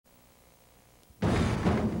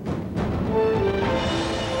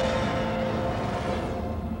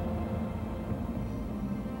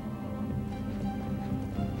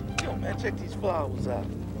check these flowers out.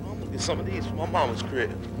 I'm gonna get some of these from my mama's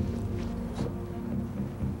crib.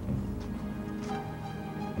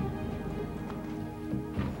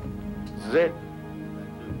 This is it.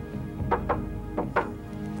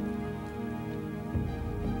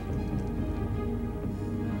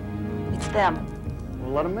 It's them.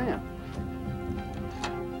 Well, let them in.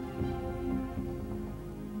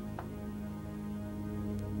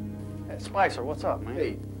 Hey, Spicer, what's up, man?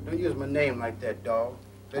 Hey, don't use my name like that, dog.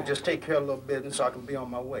 Let's just take care of a little business so I can be on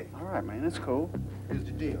my way. All right, man, it's cool. Here's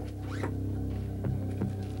the deal.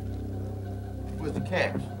 Where's the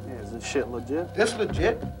cash? Yeah, is this shit legit? This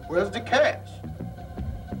legit. Where's the cash?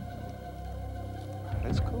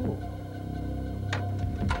 It's cool.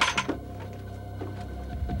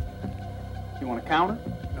 You want a counter?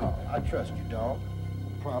 No, I trust you, dog. No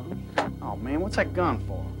problem. Oh, man, what's that gun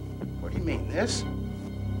for? What do you mean, this?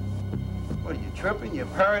 What, are you tripping? You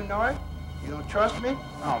paranoid? You don't trust me?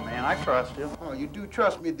 Oh, man, I trust you. Oh, you do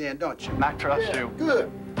trust me then, don't you? I trust you. Good.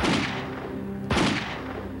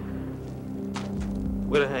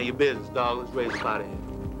 Where the hell your business, dog? Let's raise a out of here.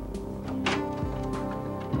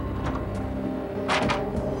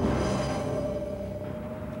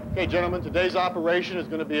 Okay, gentlemen, today's operation is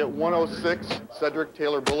going to be at 106 Cedric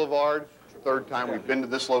Taylor Boulevard. It's the third time we've been to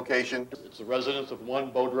this location. It's the residence of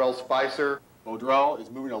one Bodrell Spicer. Bodrell is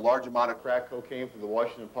moving a large amount of crack cocaine through the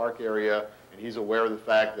Washington Park area, and he's aware of the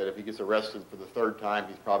fact that if he gets arrested for the third time,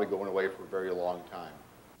 he's probably going away for a very long time.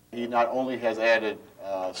 He not only has added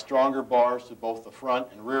stronger bars to both the front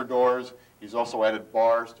and rear doors, he's also added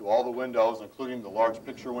bars to all the windows, including the large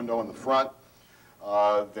picture window in the front.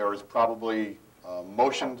 There is probably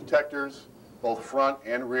motion detectors, both front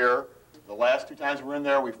and rear. The last two times we were in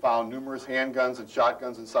there, we found numerous handguns and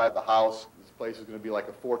shotguns inside the house. This place is going to be like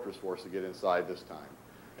a fortress for us to get inside this time.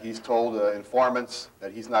 He's told informants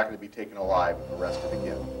that he's not going to be taken alive if arrested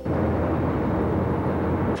again.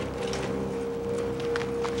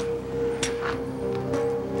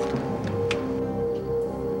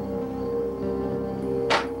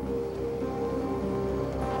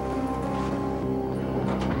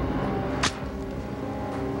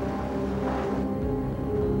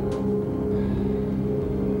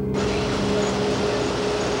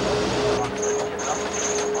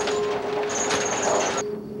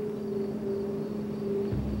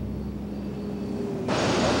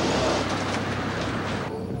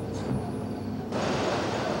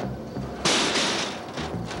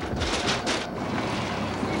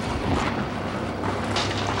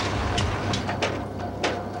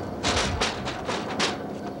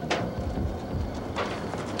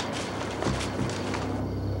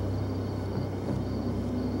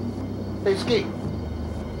 Hey, Ski.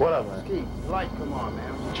 What up, man? Ski, light come on,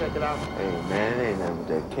 man. Check it out. Hey, man, it ain't nothing with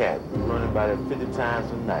that cat. We running by that 50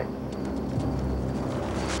 times a night.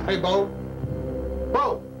 Hey, Bo.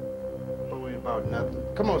 Bo! Bo ain't about nothing.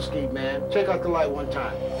 Come on, Ski, man. Check out the light one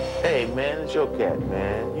time. Hey, man, it's your cat,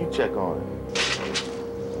 man. You check on it.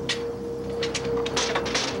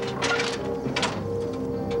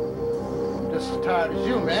 Just as tired as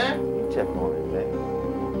you, man. You check on it, man.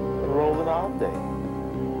 Been rolling all day.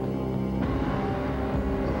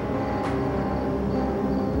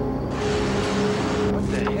 What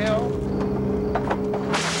the hell?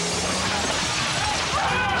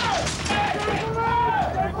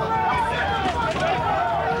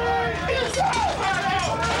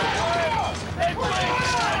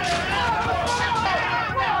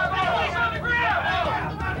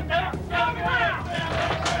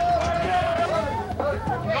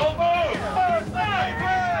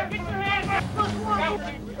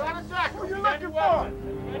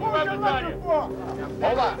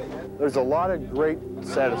 Hold on. There's a lot of great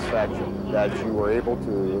satisfaction that you were able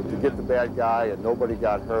to get the bad guy and nobody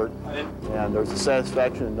got hurt. And there's a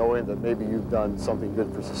satisfaction in knowing that maybe you've done something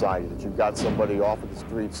good for society, that you've got somebody off of the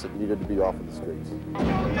streets that needed to be off of the streets.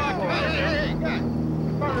 Hey, guys.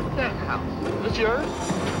 Is this yours?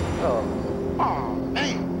 Oh,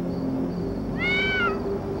 Man.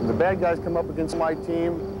 when the bad guys come up against my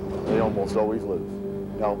team, they almost always lose.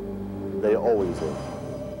 No, they always lose.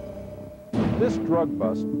 This drug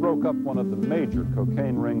bust broke up one of the major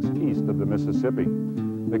cocaine rings east of the Mississippi.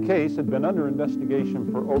 The case had been under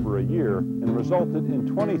investigation for over a year and resulted in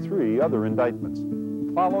 23 other indictments,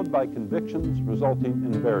 followed by convictions resulting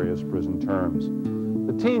in various prison terms.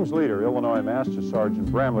 The team's leader, Illinois Master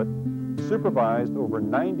Sergeant Bramlett, supervised over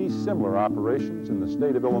 90 similar operations in the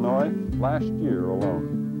state of Illinois last year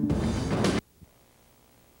alone.